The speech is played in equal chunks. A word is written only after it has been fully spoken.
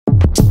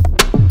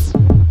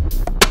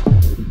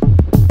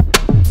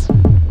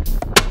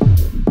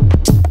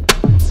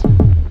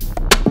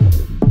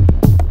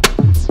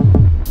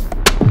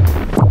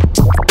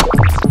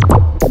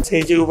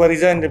Saya Cikgu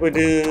Farizan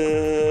daripada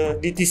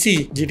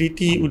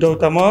DTC-JDT Uda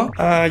Utama.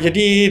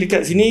 Jadi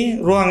dekat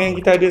sini, ruang yang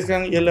kita ada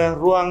sekarang ialah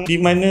ruang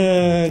di mana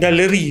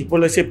galeri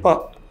bola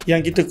sepak yang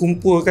kita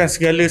kumpulkan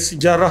segala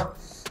sejarah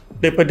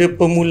daripada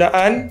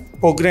permulaan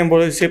program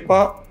bola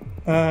sepak,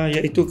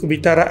 iaitu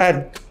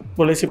kebitaraan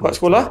bola sepak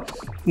sekolah,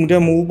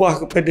 kemudian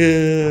mengubah kepada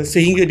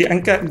sehingga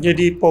diangkat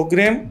menjadi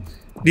program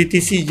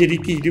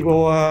DTC-JDT di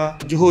bawah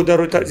Johor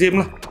Darul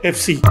Takzim lah,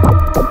 FC.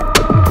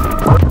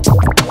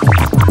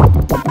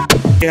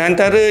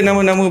 Antara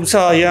nama-nama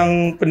besar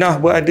yang pernah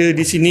berada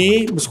di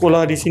sini,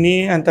 bersekolah di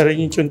sini,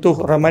 antaranya contoh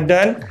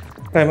Ramadhan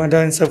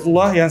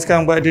Saifullah yang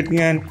sekarang berada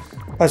dengan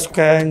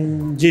pasukan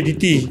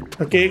JDT.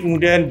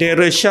 Kemudian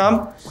Daryl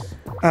Sham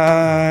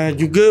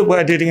juga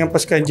berada dengan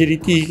pasukan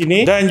JDT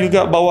kini, dan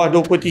juga bawah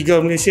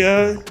 23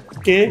 Malaysia.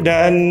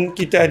 Dan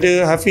kita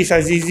ada Hafiz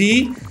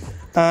Azizi,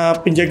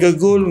 penjaga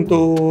gol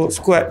untuk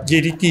skuad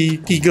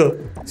JDT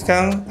 3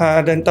 sekarang,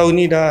 dan tahun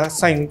ni dah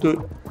sign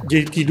untuk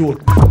JDT 2.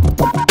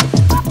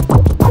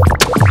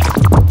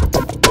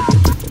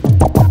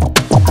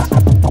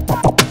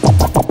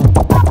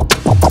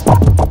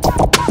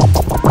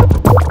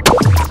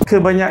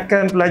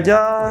 Kebanyakan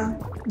pelajar,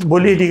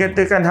 boleh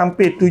dikatakan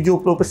hampir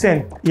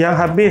 70% yang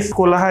habis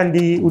sekolahan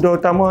di Uda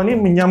Utama ni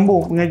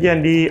menyambung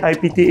pengajian di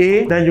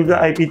IPTA dan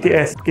juga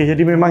IPTS. Jadi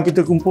memang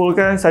kita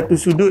kumpulkan satu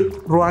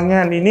sudut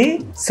ruangan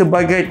ini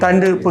sebagai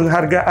tanda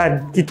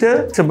penghargaan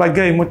kita,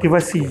 sebagai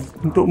motivasi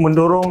untuk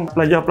mendorong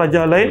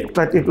pelajar-pelajar lain,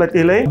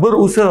 pelatih-pelatih lain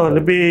berusaha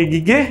lebih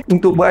gigih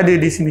untuk berada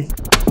di sini.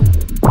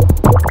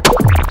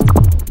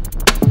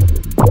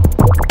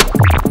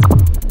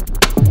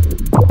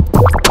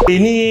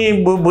 Ini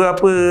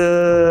beberapa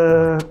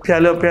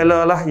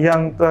piala-piala lah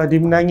yang telah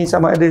dimenangi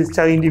sama ada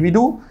secara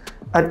individu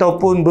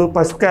ataupun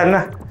berpasukan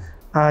lah.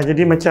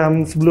 Jadi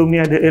macam sebelum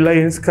ni ada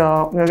Alliance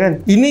Cup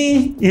kan.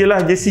 Ini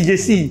ialah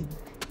jersey-jersey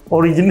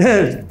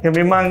original yang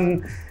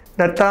memang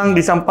datang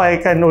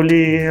disampaikan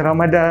oleh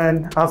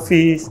Ramadhan,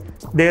 Hafiz,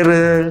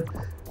 Daryl.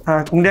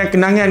 Kemudian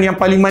kenangan yang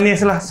paling manis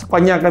lah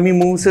sepanjang kami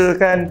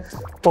mengusahakan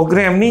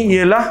program ni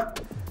ialah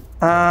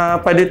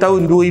pada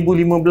tahun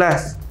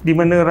 2015 di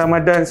mana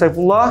Ramadhan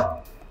Saifullah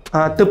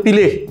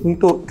terpilih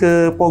untuk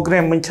ke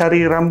program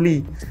Mencari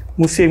Ramli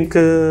musim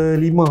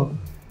ke-5.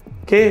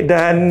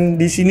 Dan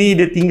di sini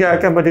dia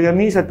tinggalkan pada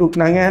kami satu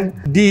kenangan,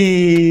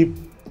 dipaparkan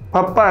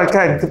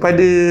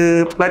kepada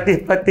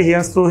pelatih-pelatih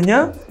yang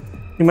seterusnya,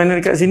 di mana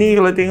dekat sini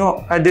kalau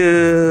tengok ada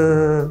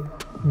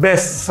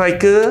best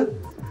striker.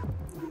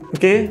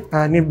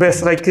 Ni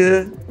best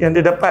striker yang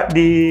dia dapat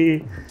di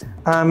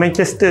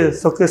Manchester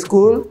Soccer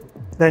School.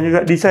 Dan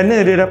juga di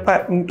sana dia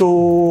dapat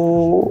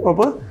untuk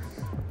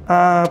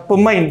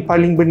pemain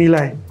paling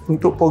bernilai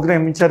untuk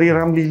program Mencari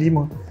Ramli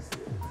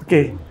 5.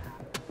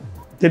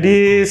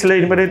 Jadi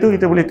selain daripada itu,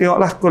 kita boleh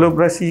tengoklah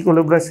kolaborasi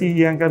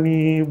yang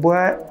kami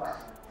buat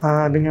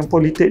dengan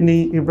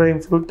Politeknik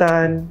Ibrahim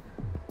Sultan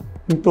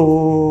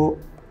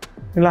untuk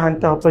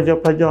hantar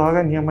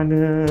pelajar-pelajar kan yang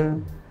mana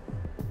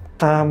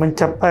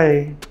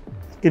mencapai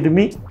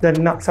akademik dan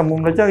nak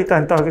sambung belajar, kita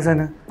hantar ke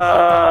sana.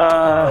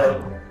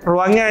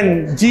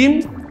 Ruangan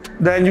gym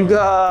dan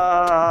juga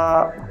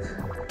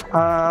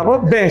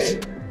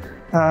bench.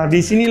 Di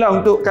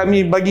sinilah untuk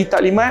kami bagi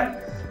taklimat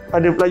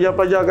pada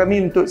pelajar-pelajar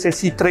kami untuk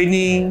sesi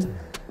training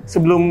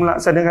sebelum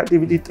melaksanakan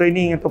aktiviti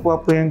training ataupun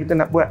apa yang kita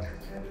nak buat.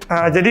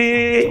 Jadi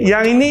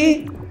yang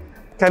ini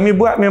kami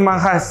buat memang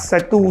khas,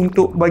 satu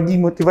untuk bagi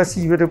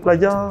motivasi kepada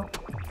pelajar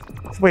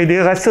supaya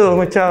dia rasa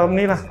macam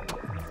ni lah,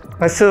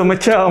 rasa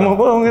macam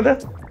apa orang kata,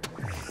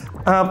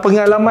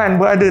 pengalaman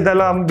berada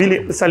dalam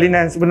bilik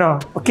persalinan sebenar.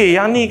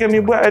 Yang ni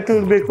kami buat itu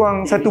lebih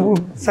kurang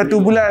satu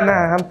bulan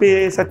lah,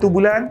 hampir 1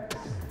 bulan.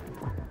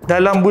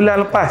 Dalam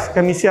bulan lepas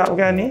kami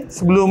siapkan ni.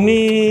 Sebelum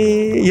ni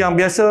yang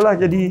biasalah,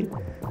 jadi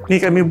ni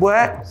kami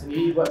buat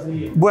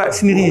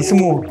sendiri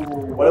semua.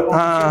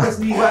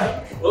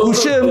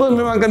 Cushion pun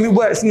memang kami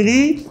buat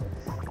sendiri.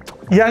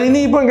 Yang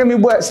ini pun kami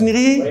buat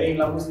sendiri.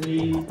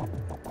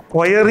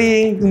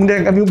 Wiring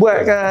kemudian kami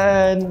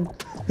buatkan.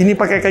 Ini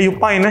pakai kayu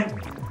pine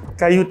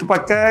kayu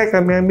terpakai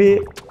kami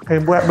ambil, kami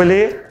buat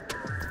balik.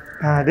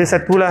 Dia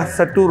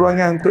satu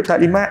ruangan untuk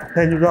taklimat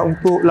dan juga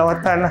untuk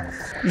lawatan lah.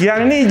 Yang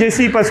ni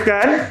jersey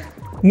pasukan.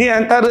 Ni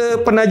antara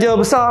penaja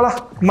besar lah,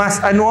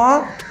 Mas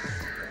Anwar.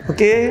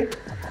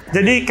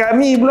 Jadi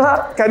kami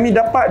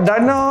dapat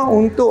dana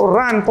untuk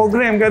run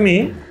program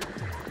kami.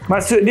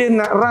 Maksud dia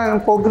nak run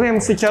program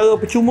secara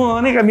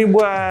percuma ni, kami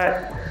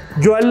buat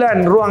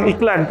jualan ruang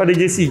iklan pada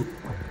jersey.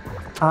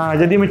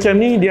 Jadi macam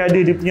ni, dia ada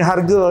dia punya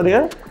harga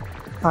dia.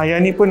 Yang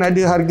ni pun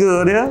ada harga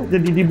dia.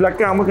 Jadi di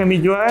belakang pun kami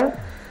jual.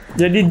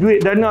 Jadi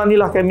duit dana ni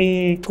lah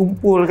kami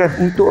kumpulkan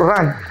untuk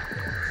run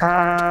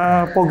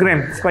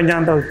program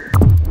sepanjang tahun.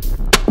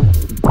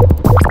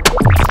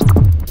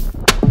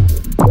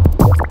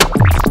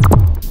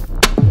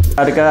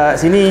 Dekat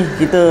sini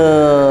kita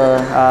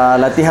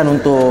latihan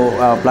untuk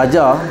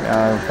pelajar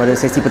pada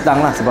sesi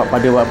petang lah, sebab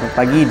pada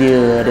pagi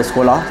dia ada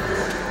sekolah.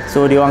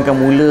 So dia orang akan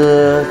mula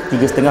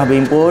 3.30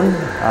 berhimpun,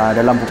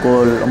 dalam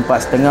pukul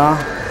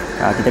 4.30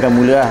 Kita akan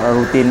mula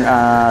rutin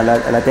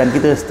latihan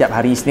kita setiap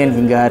hari Isnin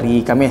hingga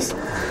hari Khamis.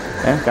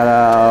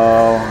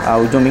 Kalau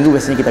hujung minggu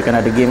biasanya kita akan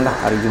ada game lah,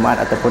 hari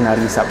Jumaat ataupun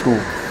hari Sabtu.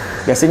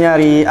 Biasanya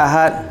hari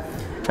Ahad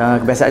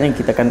kebiasaannya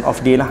kita akan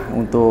off day lah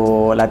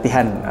untuk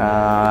latihan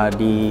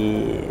di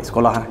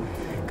sekolah.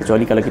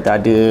 Kecuali kalau kita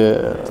ada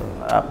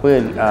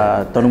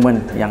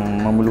tournament yang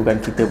memerlukan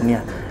kita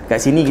punya. Kat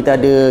sini kita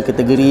ada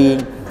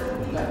kategori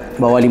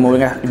bawah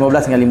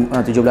 15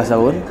 hingga 17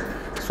 tahun.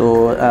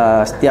 So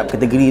setiap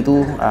kategori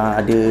tu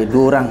ada 2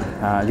 orang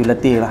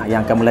jurulatih lah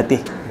yang akan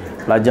melatih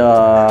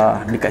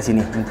pelajar dekat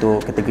sini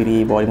untuk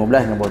kategori bawah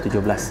 15 dan bawah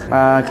 17.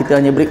 Kita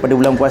hanya break pada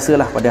bulan puasa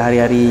lah. Pada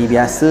hari-hari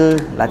biasa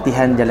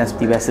latihan jalan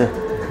seperti biasa.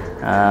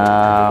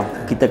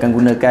 Kita akan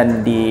gunakan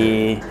di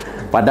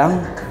padang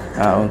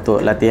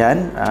untuk latihan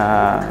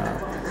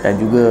dan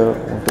juga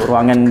untuk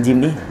ruangan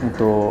gym ni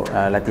untuk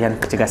latihan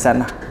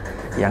kecergasan lah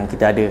yang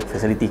kita ada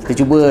fasiliti.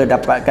 Kita cuba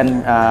dapatkan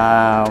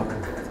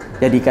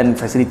jadikan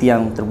fasiliti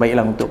yang terbaik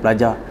lah untuk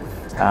pelajar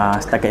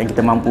setakat yang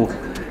kita mampu.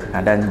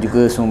 Dan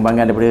juga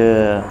sumbangan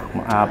daripada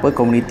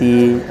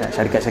komuniti,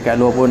 syarikat-syarikat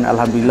luar pun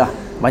alhamdulillah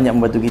banyak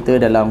membantu kita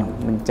dalam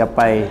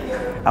mencapai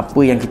apa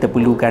yang kita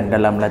perlukan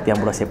dalam latihan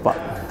bola sepak.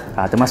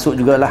 Termasuk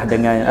jugalah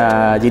dengan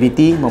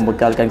JDT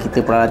membekalkan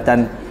kita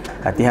peralatan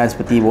latihan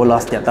seperti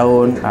bola setiap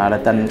tahun,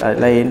 alatan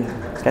lain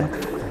kan.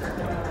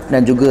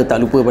 Dan juga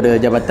tak lupa pada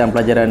Jabatan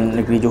Pelajaran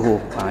Negeri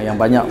Johor yang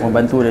banyak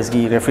membantu dari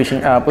segi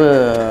refreshing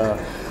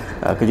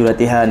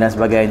kejurulatihan dan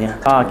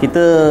sebagainya.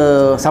 Kita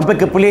sampai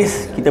ke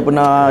polis, kita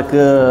pernah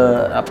ke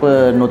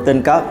Northern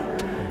Cup,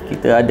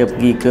 kita ada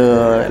pergi ke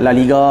La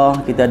Liga,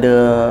 kita ada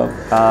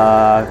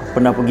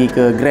pernah pergi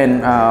ke Grand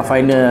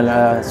Final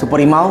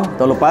Super Rimau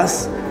tahun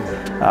lepas.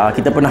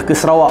 Kita pernah ke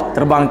Sarawak,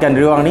 terbangkan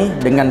diorang ni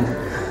dengan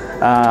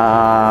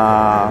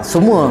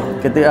semua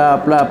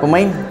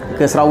pemain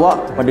ke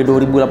Sarawak pada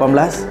 2018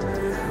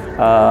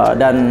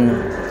 dan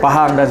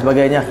Pahang dan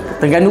sebagainya.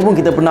 Terengganu pun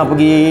kita pernah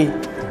pergi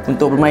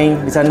untuk bermain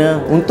di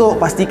sana untuk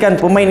pastikan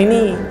pemain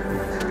ini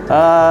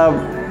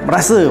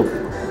merasa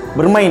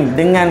bermain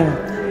dengan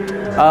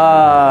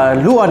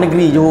luar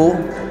negeri Johor.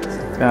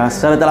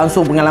 Secara tak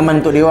langsung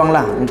pengalaman untuk diorang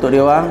lah, untuk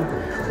diorang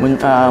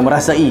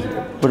merasai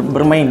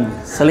bermain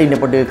selain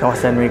daripada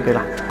kawasan mereka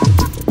lah.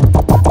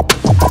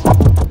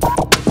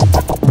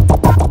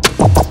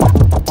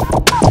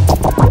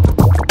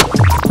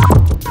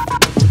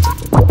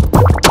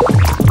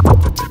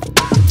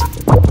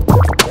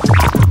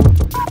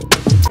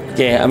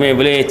 Okay, Amir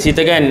boleh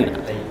ceritakan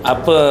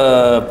apa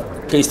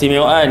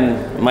keistimewaan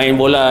main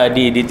bola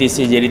di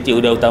DTC-JDT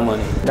Uda Utama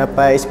ni?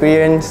 Dapat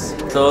experience.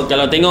 So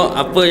kalau tengok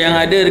apa yang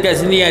ada dekat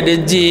sini, ada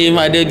gym,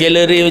 ada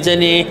galeri macam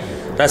ni,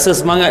 rasa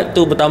semangat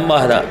tu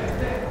bertambah tak?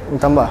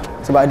 Bertambah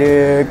sebab ada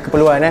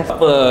keperluan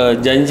Apa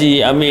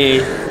janji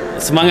Amir,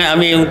 semangat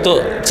Amir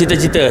untuk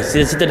cita-cita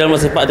dalam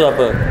bola sepak tu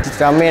apa?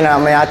 Cita Amir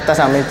nak main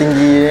atas, nak main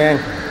tinggi kan.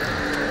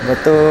 Lepas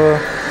tu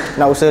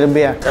nak usaha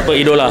lebih lah. Siapa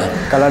idola?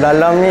 Kalau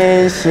dalam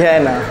ni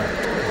Syihan lah.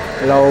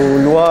 Kalau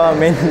luar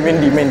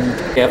Mendy.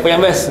 Okay, apa yang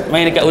best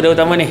main dekat Uda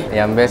Utama ni?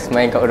 Yang best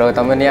main kat Uda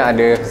Utama ni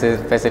ada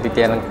fasiliti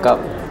yang lengkap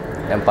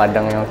dan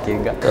padang yang okey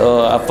juga.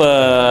 So, apa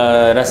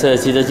rasa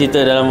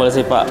cita-cita dalam bola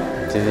sepak?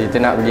 Cita-cita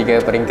nak pergi ke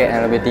peringkat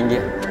yang lebih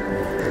tinggi.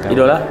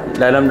 Idola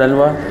dalam dan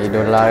luar?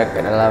 Idola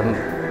kat dalam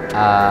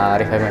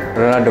Arif Ahmad,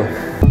 Ronaldo.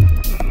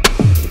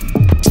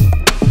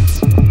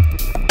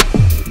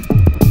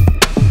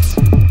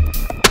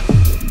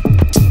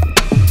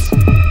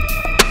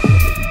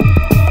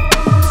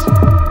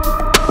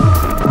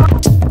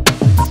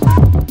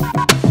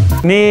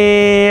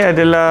 Ni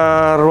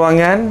adalah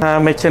ruangan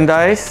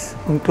merchandise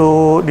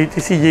untuk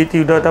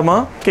DTC-JDT Uda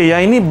Utama. Okay,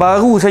 yang ini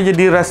baru saja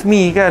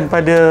dirasmikan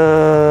pada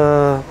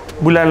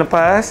bulan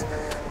lepas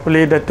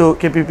oleh Datuk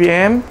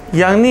KPPM.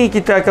 Yang ni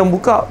kita akan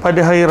buka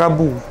pada hari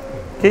Rabu.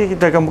 Okay,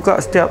 kita akan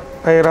buka setiap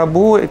hari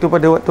Rabu, iaitu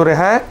pada waktu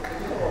rehat.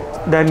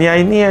 Dan yang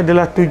ini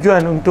adalah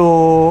tujuan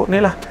untuk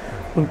ni lah,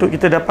 untuk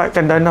kita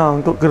dapatkan dana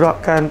untuk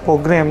gerakkan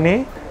program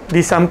ni.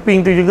 Di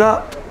samping tu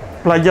juga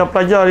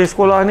pelajar-pelajar di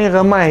sekolah ni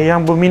ramai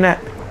yang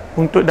berminat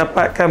untuk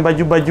dapatkan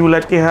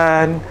baju-baju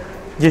latihan,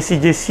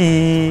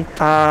 jersey-jersey.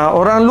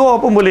 Orang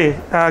luar pun boleh.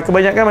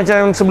 Kebanyakan macam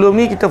sebelum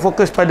ni kita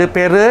fokus pada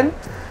parent,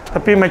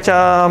 tapi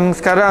macam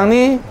sekarang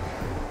ni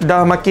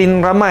dah makin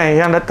ramai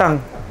yang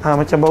datang.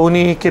 Macam baru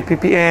ni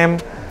KPPM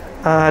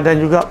dan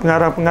juga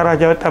pengarah-pengarah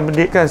Jabatan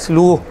Pendidikan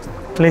seluruh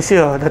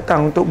Malaysia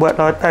datang untuk buat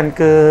lawatan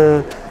ke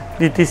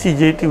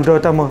DTC-JDT Uda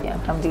Utama. Ya,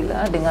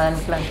 Alhamdulillah dengan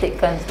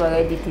pelantikan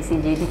sebagai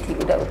DTC-JDT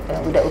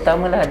Uda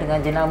Utama lah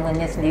dengan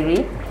jenamanya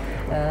sendiri.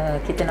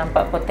 Kita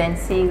nampak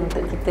potensi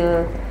untuk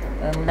kita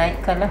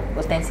menaikkanlah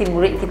potensi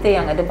murid kita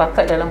yang ada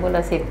bakat dalam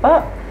bola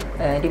sepak,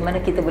 di mana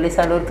kita boleh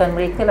salurkan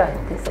mereka lah,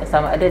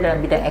 sama ada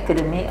dalam bidang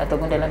akademik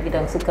ataupun dalam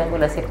bidang sukan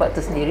bola sepak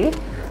itu sendiri,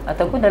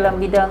 ataupun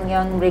dalam bidang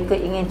yang mereka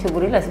ingin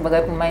ceburilah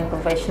sebagai pemain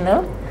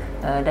profesional,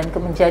 dan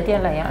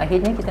kemenjadian lah yang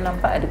akhirnya kita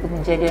nampak ada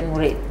kemenjadian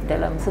murid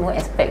dalam semua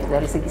aspek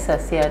dari segi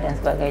sosial dan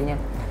sebagainya.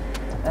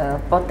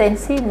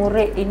 Potensi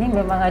murid ini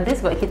memang ada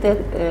sebab kita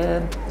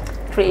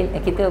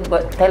kita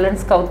buat talent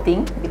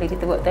scouting. Bila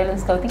kita buat talent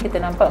scouting, kita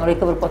nampak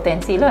mereka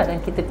berpotensi lah, dan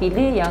kita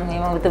pilih yang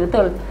memang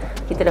betul-betul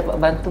kita dapat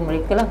bantu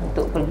mereka lah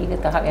untuk pergi ke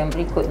tahap yang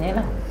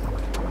berikutnya lah.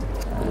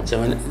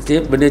 Macam mana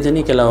benda macam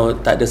ni kalau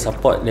tak ada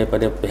support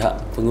daripada pihak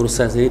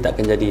pengurusan sendiri tak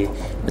akan jadi.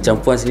 Macam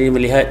Puan sendiri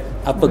melihat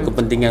apa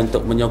kepentingan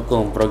untuk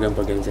menyokong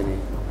program-program macam ni?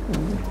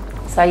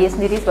 Saya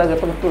sendiri sebagai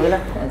pengetua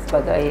lah,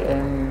 sebagai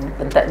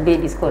pentadbir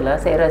di sekolah,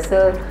 saya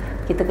rasa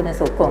kita kena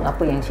sokong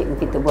apa yang cikgu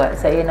kita buat.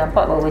 Saya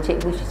nampak bahawa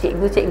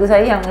cikgu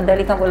saya yang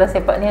mengendalikan bola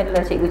sepak ni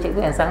adalah cikgu-cikgu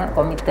yang sangat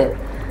komited,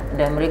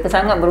 dan mereka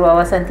sangat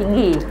berwawasan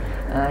tinggi,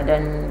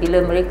 dan bila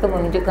mereka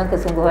menunjukkan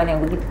kesungguhan yang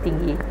begitu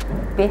tinggi,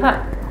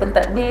 pihak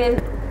pentadbir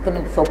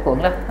kena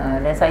sokong lah.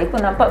 Dan saya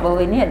pun nampak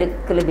bahawa ini ada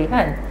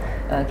kelebihan.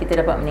 Kita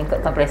dapat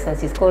meningkatkan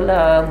prestasi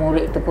sekolah,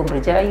 murid itu pun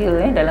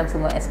berjaya dalam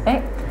semua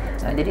aspek.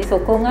 Jadi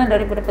sokongan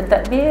daripada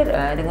pentadbir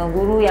dengan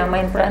guru yang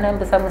main peranan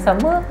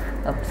bersama-sama,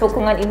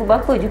 sokongan ibu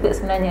bapa juga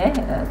sebenarnya,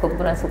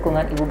 kumpulan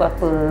sokongan ibu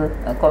bapa,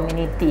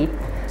 komuniti,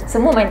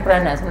 semua main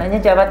peranan. Sebenarnya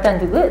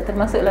jabatan juga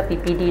termasuklah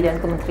PPD dan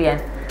kementerian.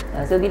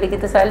 So bila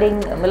kita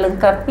saling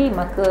melengkapi,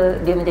 maka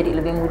dia menjadi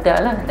lebih mudah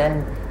lah,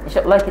 dan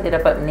insyaAllah kita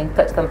dapat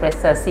meningkatkan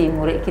prestasi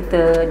murid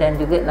kita dan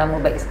juga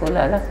nama baik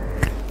sekolah lah.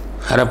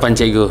 Harapan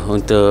cikgu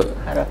untuk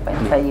harapan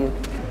saya,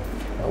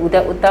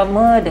 Uda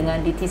Utama dengan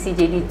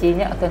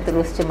DTC-JDT-nya akan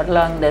terus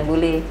cemerlang dan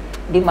boleh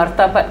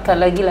dimartabatkan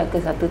lagi lah ke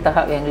satu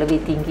tahap yang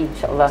lebih tinggi,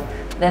 insyaAllah.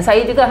 Dan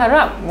saya juga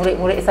harap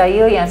murid-murid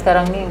saya yang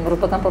sekarang ni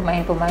merupakan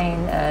pemain-pemain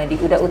di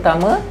Uda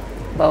Utama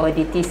bawah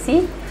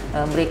DTC,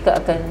 mereka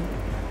akan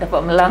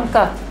dapat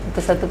melangkah ke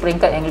satu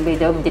peringkat yang lebih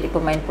jauh, menjadi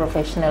pemain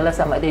profesional lah,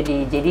 sama ada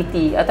di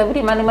JDT ataupun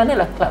di mana-mana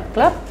lah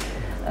klub-klub.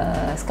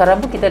 Sekarang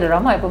pun kita ada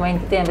ramai pemain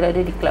kita yang berada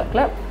di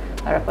klub-klub.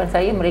 Harapan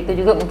saya mereka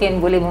juga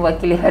mungkin boleh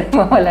mewakili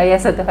Harimau Malaya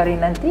satu hari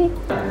nanti.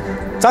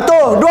 1,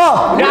 2,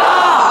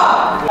 dah!